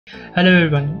Hello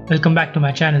everyone, welcome back to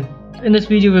my channel. In this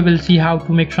video we will see how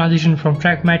to make transition from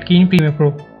Track Matte Key in Premiere Pro,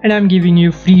 and I'm giving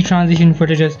you free transition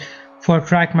footages for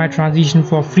Track Matte transition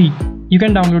for free. You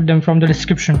can download them from the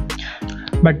description.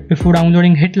 But before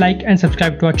downloading, hit like and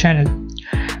subscribe to our channel.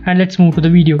 And let's move to the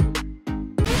video.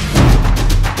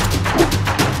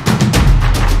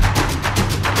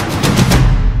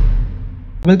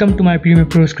 Welcome to my Premiere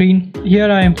Pro screen.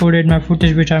 Here I imported my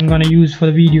footage which I'm gonna use for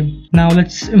the video. Now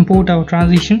let's import our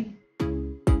transition.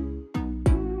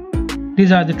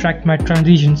 These are the Track Matte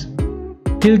transitions.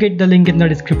 You'll get the link in the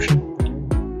description.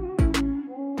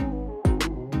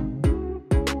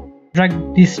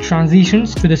 Drag these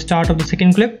transitions to the start of the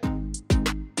second clip.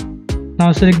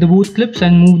 Now select the both clips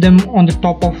and move them on the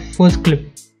top of first clip.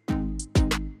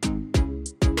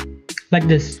 Like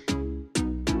this.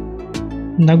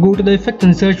 Now go to the effect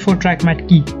and search for Track Matte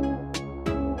Key.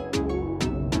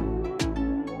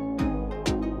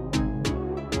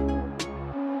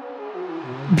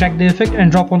 Drag the effect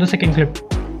and drop on the second clip.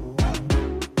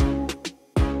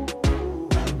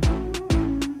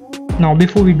 Now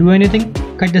before we do anything,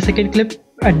 cut the second clip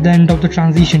at the end of the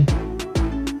transition.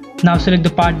 Now select the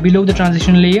part below the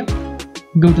transition layer,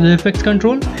 go to the effects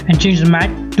control and change the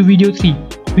matte to Video 3.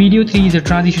 Video 3 is a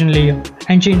transition layer,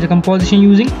 and change the composition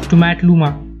using to Matte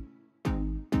Luma.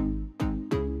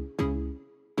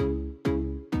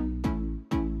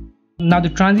 Now the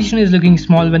transition is looking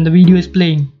small when the video is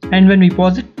playing, and when we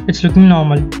pause it, it's looking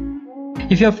normal.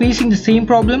 If you are facing the same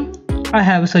problem, I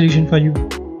have a solution for you.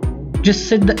 Just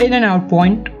set the in and out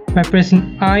point by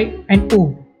pressing I and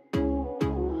O,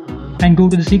 and go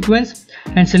to the sequence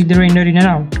and select the render in and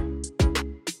out.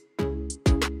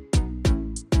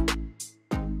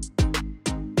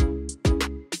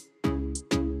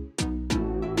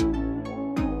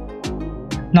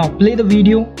 Now play the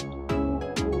video.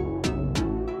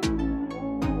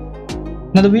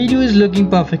 Now the video is looking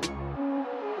perfect.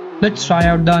 Let's try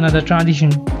out the another transition.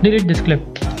 Delete this clip.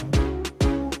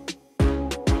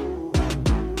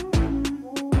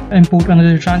 Import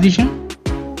another transition.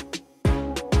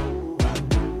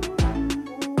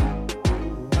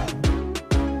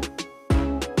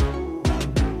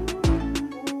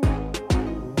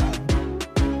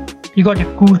 You got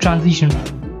a cool transition.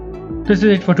 This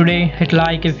is it for today. Hit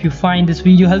like if you find this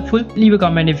video helpful. Leave a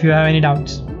comment if you have any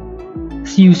doubts.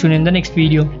 See you soon in the next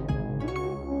video.